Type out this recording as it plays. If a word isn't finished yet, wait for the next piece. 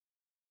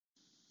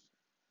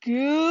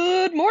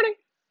Good morning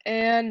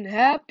and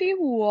happy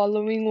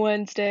Wallowing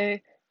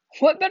Wednesday.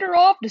 What better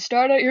off to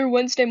start out your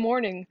Wednesday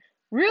morning,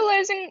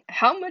 realizing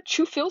how much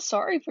you feel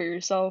sorry for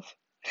yourself?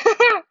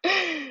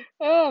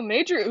 Oh,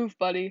 major oof,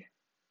 buddy.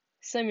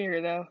 Same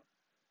here, though.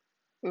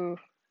 Oof.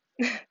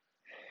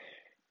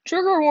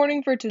 Trigger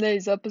warning for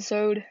today's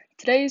episode.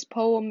 Today's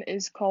poem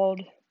is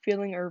called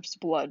Feeling Earth's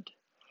Blood.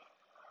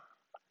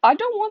 I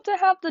don't want to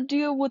have to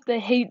deal with the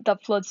hate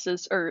that floods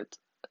this earth.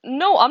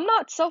 No, I'm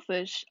not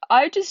selfish.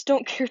 I just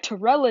don't care to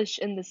relish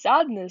in the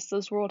sadness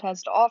this world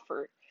has to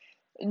offer.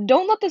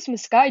 Don't let this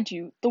misguide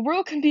you. The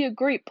world can be a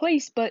great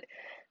place, but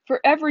for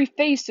every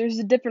face, there's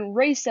a different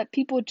race that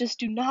people just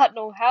do not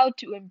know how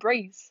to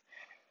embrace.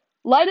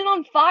 Light it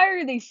on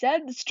fire, they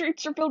said. The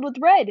streets are filled with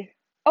red.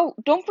 Oh,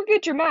 don't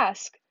forget your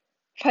mask.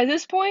 By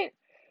this point,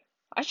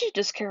 I should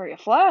just carry a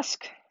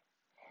flask.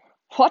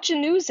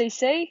 Watching news, they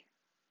say.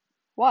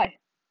 Why?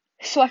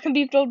 So I can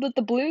be filled with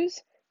the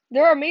blues?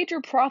 There are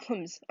major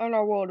problems in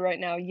our world right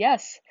now,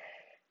 yes.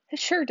 It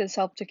sure does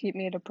help to keep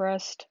me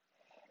depressed.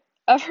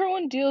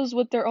 Everyone deals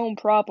with their own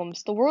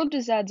problems. The world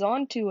just adds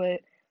on to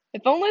it.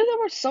 If only there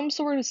was some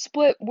sort of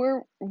split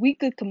where we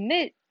could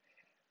commit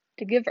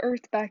to give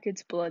Earth back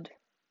its blood.